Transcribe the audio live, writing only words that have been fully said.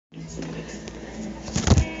Yeah,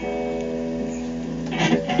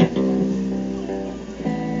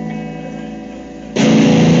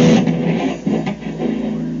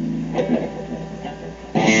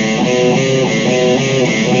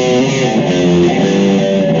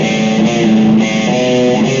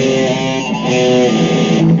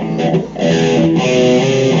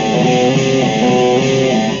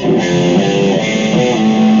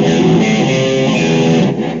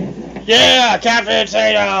 Captain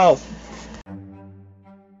Insano!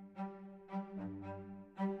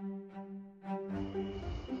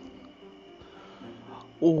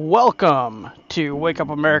 Welcome to Wake Up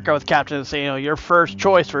America with Captain Insano, your first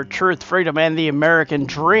choice for truth, freedom, and the American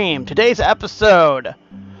dream. Today's episode,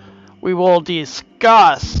 we will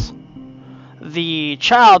discuss the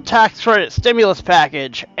child tax credit stimulus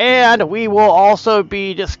package, and we will also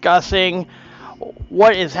be discussing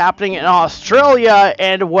what is happening in Australia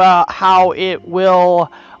and how it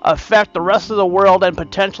will affect the rest of the world and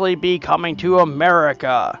potentially be coming to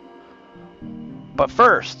America. But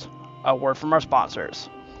first, a word from our sponsors.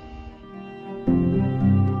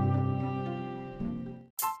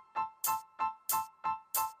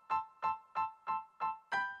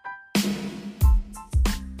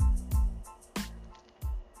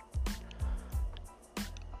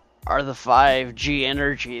 Are the 5G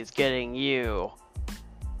energies getting you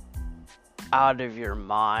out of your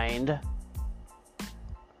mind?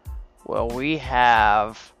 Well, we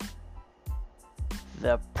have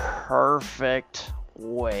the perfect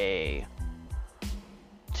way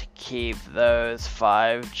to keep those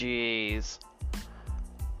 5Gs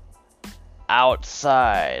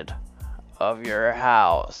outside of your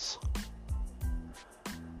house.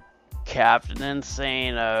 Captain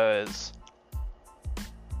Insano's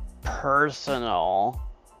personal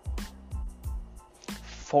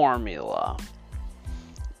formula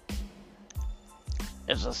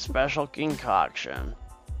is a special concoction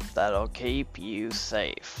that'll keep you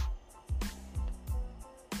safe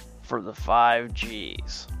for the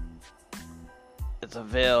 5Gs. It's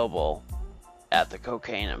available at the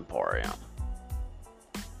Cocaine Emporium.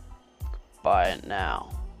 Buy it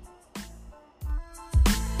now.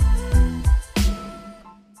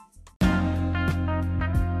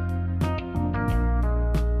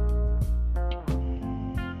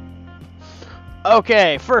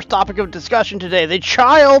 Okay, first topic of discussion today, the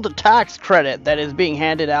child tax credit that is being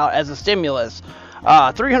handed out as a stimulus.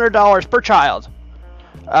 $300 per child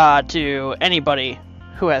to anybody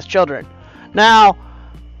who has children. Now,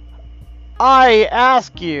 I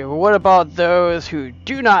ask you, what about those who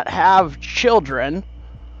do not have children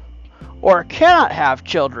or cannot have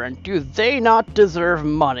children? Do they not deserve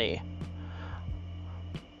money?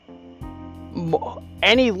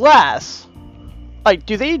 Any less? Like,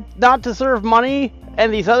 do they not deserve money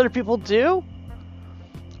and these other people do?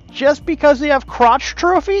 Just because they have crotch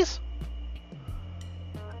trophies?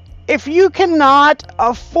 If you cannot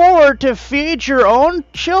afford to feed your own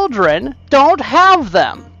children, don't have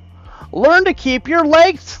them. Learn to keep your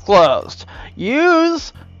legs closed.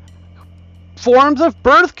 Use forms of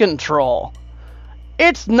birth control.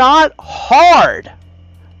 It's not hard.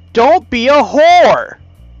 Don't be a whore.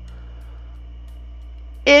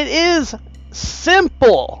 It is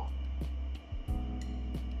simple.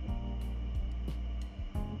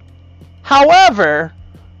 However,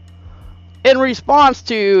 in response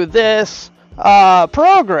to this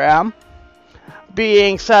program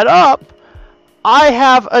being set up, I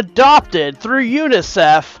have adopted through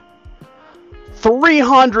UNICEF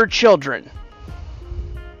 300 children.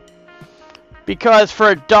 Because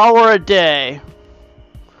for $1 a day,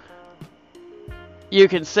 you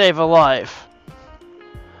can save a life.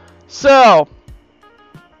 So,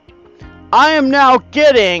 I am now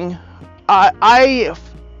getting, I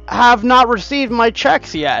have not received my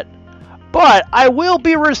checks yet, but I will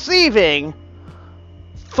be receiving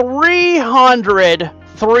 300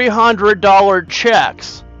 $300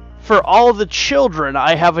 checks for all the children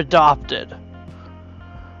I have adopted.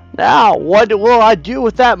 Now, what will I do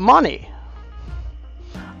with that money?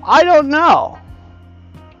 I don't know.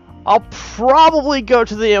 I'll probably go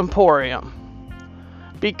to the Emporium,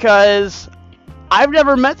 because I've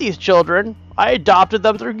never met these children. I adopted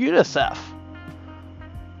them through UNICEF.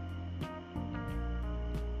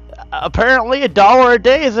 Apparently $1 a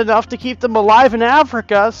day is enough to keep them alive in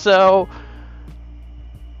Africa, so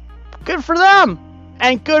good for them,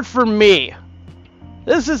 and good for me.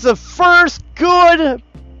 This is the first good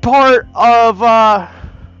part of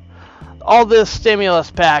all this stimulus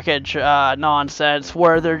package nonsense,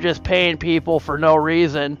 where they're just paying people for no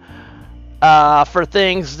reason for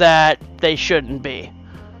things that they shouldn't be.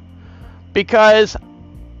 Because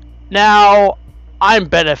now I'm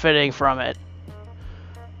benefiting from it.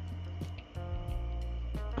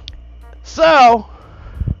 So,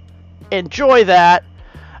 enjoy that.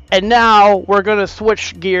 And now we're going to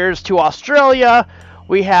switch gears to Australia.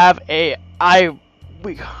 We have I'm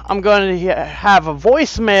going to have a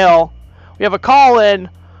voicemail. We have a call-in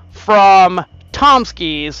from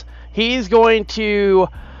Tomskis. He's going to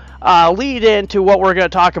lead into what we're going to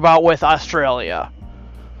talk about with Australia.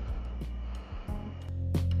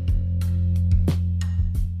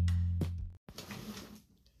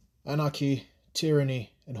 Anarchy,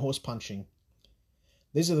 tyranny, and horse punching.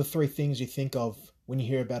 These are the three things you think of when you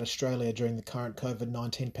hear about Australia during the current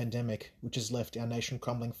COVID-19 pandemic, which has left our nation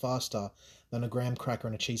crumbling faster than a graham cracker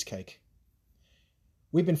and a cheesecake.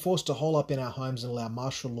 We've been forced to hole up in our homes and allow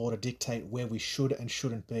martial law to dictate where we should and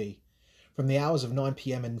shouldn't be. From the hours of 9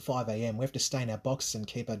 PM and 5 AM, we have to stay in our boxes and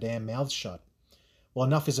keep our damn mouths shut. Well,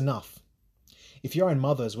 enough is enough. If your own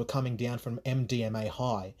mothers were coming down from MDMA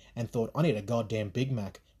high and thought, I need a goddamn Big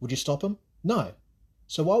Mac, would you stop them? No.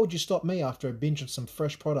 So why would you stop me after a binge of some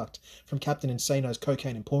fresh product from Captain Insano's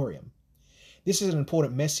Cocaine Emporium? This is an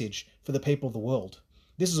important message for the people of the world.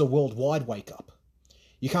 This is a worldwide wake-up.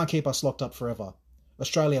 You can't keep us locked up forever.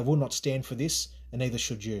 Australia will not stand for this, and neither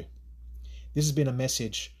should you. This has been a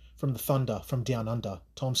message from the Thunder from Down Under,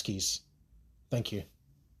 Tomskis. Thank you.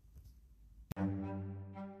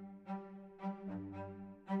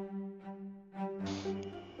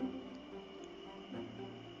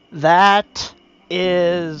 That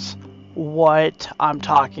is what I'm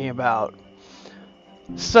talking about.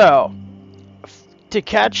 So, to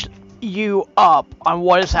catch you up on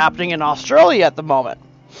what is happening in Australia at the moment,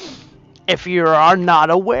 if you are not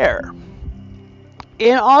aware,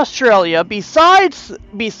 in Australia, besides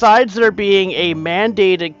there being a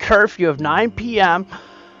mandated curfew of 9 p.m.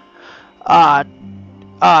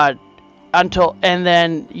 Until, and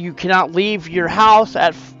then you cannot leave your house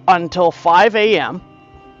until 5 a.m.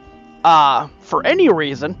 For any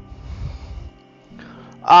reason,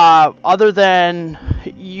 other than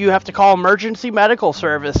you have to call emergency medical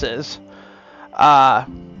services.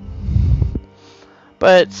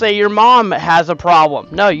 But say your mom has a problem.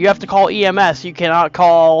 No, you have to call EMS. You cannot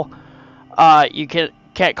call,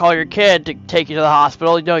 can't call your kid to take you to the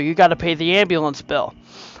hospital. No, you got to pay the ambulance bill.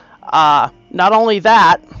 Not only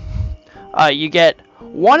that, you get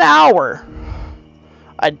 1 hour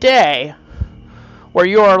a day where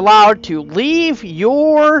you are allowed to leave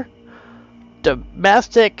your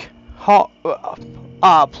domestic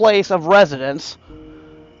place of residence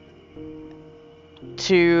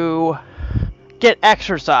to get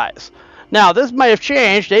exercise. Now, this might have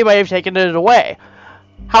changed. They might have taken it away.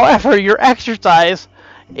 However, your exercise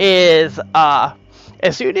is, as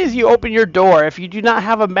soon as you open your door, if you do not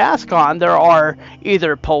have a mask on, there are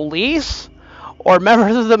either police or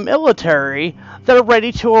members of the military that are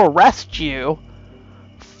ready to arrest you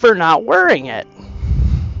for not wearing it.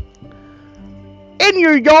 In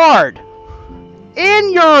your yard.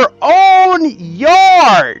 In your own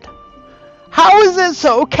yard. How is this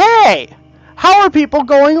okay? How are people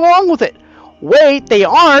going along with it? Wait, they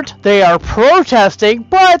aren't. They are protesting,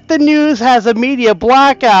 but the news has a media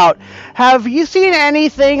blackout. Have you seen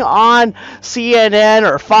anything on CNN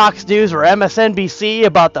or Fox News or MSNBC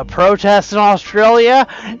about the protests in Australia?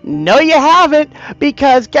 No, you haven't,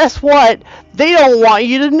 because guess what? They don't want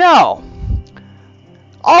you to know.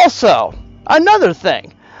 Also, another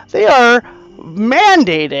thing, they are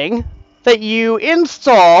mandating that you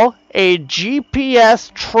install a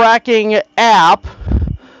GPS tracking app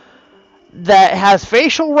that has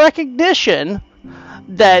facial recognition,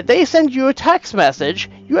 that they send you a text message.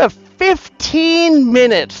 You have 15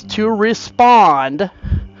 minutes to respond,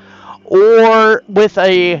 or with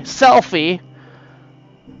a selfie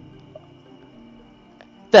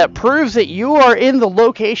that proves that you are in the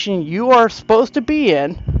location you are supposed to be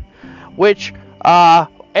in, which,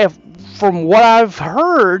 from what I've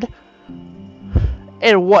heard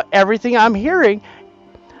and what everything I'm hearing,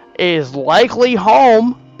 is likely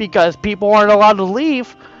home, because people aren't allowed to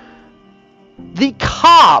leave. The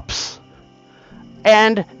cops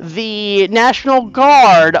and the National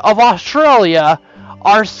Guard of Australia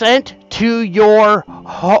are sent to your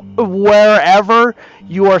wherever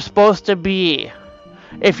you are supposed to be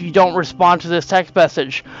if you don't respond to this text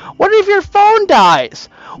message. What if your phone dies?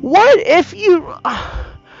 What if you...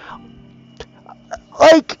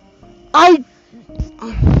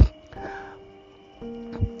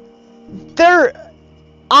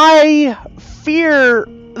 I fear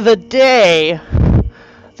the day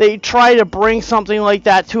they try to bring something like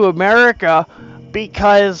that to America,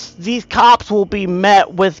 because these cops will be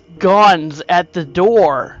met with guns at the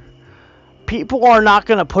door. People are not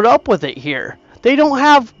going to put up with it here. They don't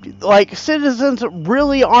have, like, citizens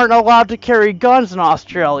really aren't allowed to carry guns in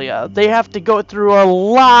Australia. They have to go through a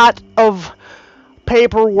lot of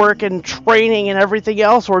paperwork and training and everything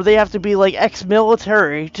else, or they have to be, like,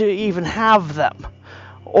 ex-military to even have them.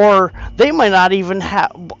 Or they might not even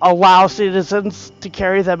allow citizens to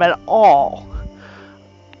carry them at all.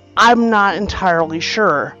 I'm not entirely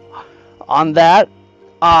sure on that.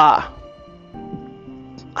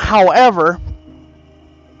 However,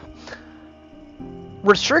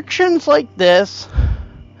 restrictions like this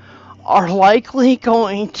are likely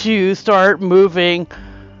going to start moving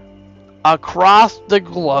across the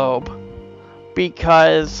globe,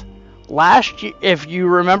 because last year, if you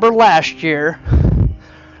remember last year,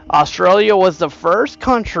 Australia was the first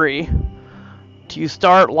country to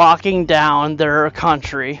start locking down their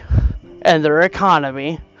country and their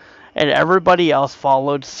economy, and everybody else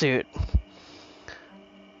followed suit.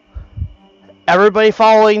 Everybody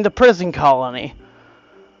following the prison colony.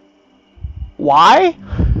 Why?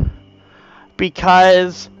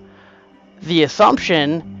 Because the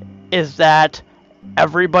assumption is that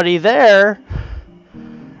everybody there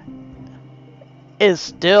is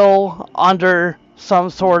still under some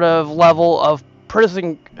sort of level of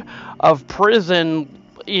prison,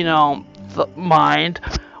 mind,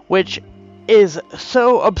 which is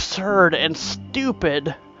so absurd and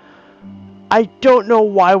stupid. I don't know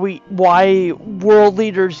why world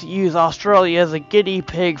leaders use Australia as a guinea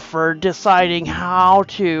pig for deciding how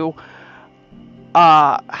to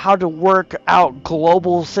work out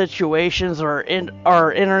global situations or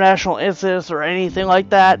international incidents or anything like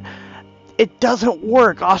that. It doesn't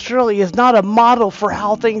work. Australia is not a model for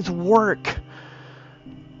how things work.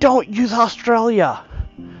 Don't use Australia.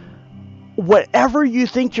 Whatever you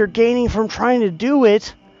think you're gaining from trying to do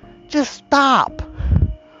it, just stop.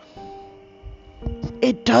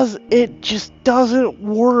 It just doesn't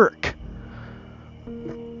work.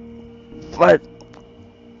 But,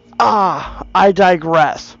 I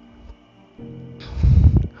digress.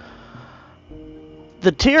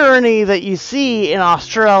 The tyranny that you see in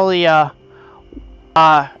Australia,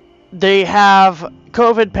 they have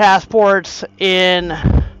COVID passports in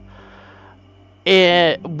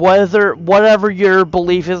whatever your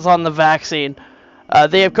belief is on the vaccine.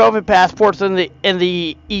 They have COVID passports in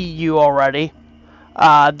the EU already.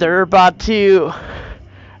 They're about to,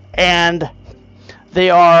 and they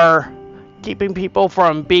are keeping people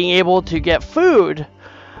from being able to get food.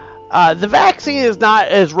 The vaccine is not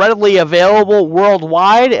as readily available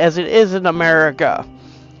worldwide as it is in America.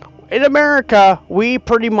 In America, we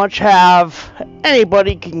pretty much have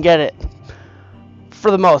anybody can get it, for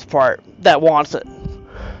the most part, that wants it.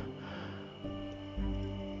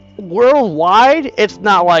 Worldwide, it's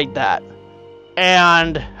not like that.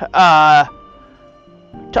 And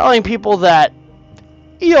telling people that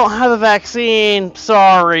you don't have a vaccine,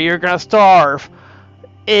 sorry, you're gonna starve,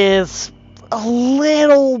 is a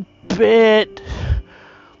little bit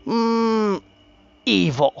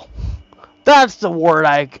evil. That's the word.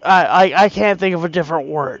 I can't think of a different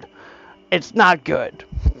word. It's not good.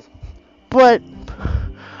 But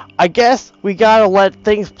I guess we gotta let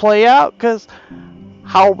things play out, because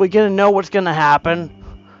how are we gonna know what's gonna happen?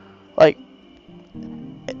 Like,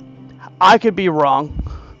 I could be wrong.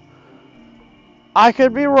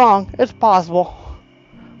 It's possible.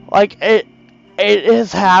 Like, it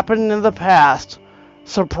has happened in the past,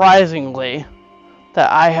 surprisingly,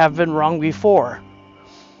 that I have been wrong before.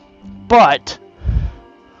 But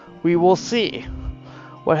we will see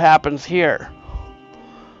what happens here.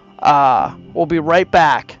 We'll be right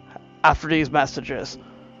back after these messages.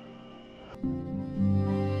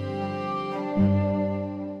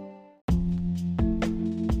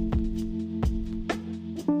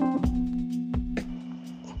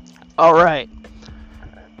 Alright.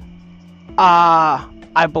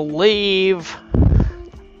 I believe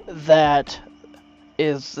that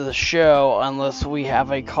is the show, unless we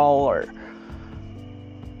have a caller.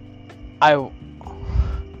 I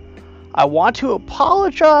want to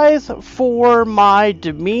apologize for my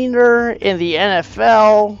demeanor in the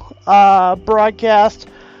NFL broadcast.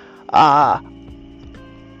 I'm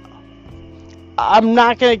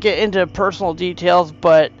not going to get into personal details,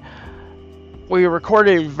 but we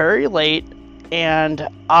recorded very late, and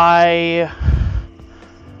I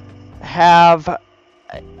have,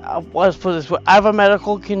 let's put it this way, I have a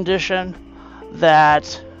medical condition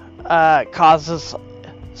that causes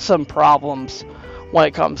some problems when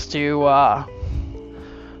it comes to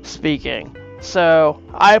speaking. So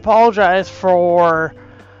I apologize for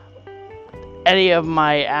any of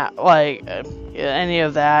my any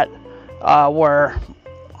of that where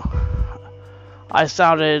I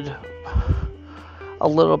sounded a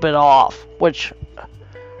little bit off. Which,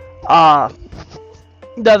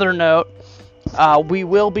 another note, we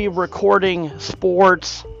will be recording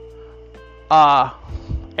sports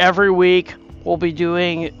every week. We will be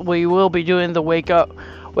doing the wake up,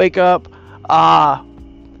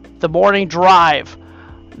 the morning drive.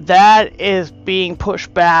 That is being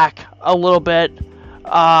pushed back a little bit.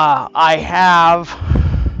 I have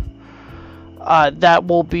that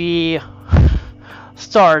will be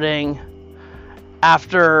starting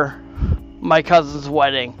after my cousin's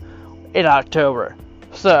wedding in October.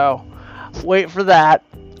 So wait for that.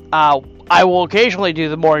 I will occasionally do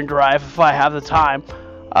the morning drive if I have the time,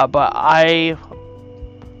 but I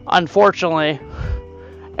unfortunately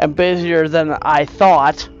am busier than I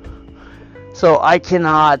thought, so I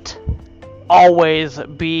cannot always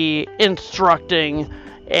be instructing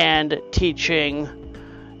and teaching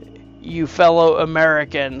you fellow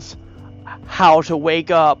Americans how to wake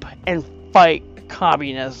up and fight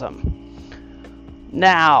communism.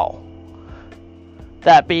 Now,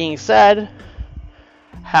 that being said,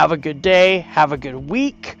 have a good day, have a good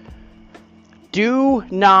week. Do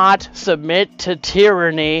not submit to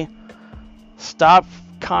tyranny. Stop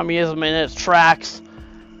communism in its tracks.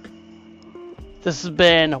 This has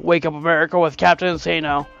been Wake Up America with Captain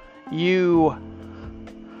Insano. You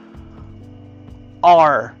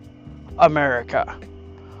are America.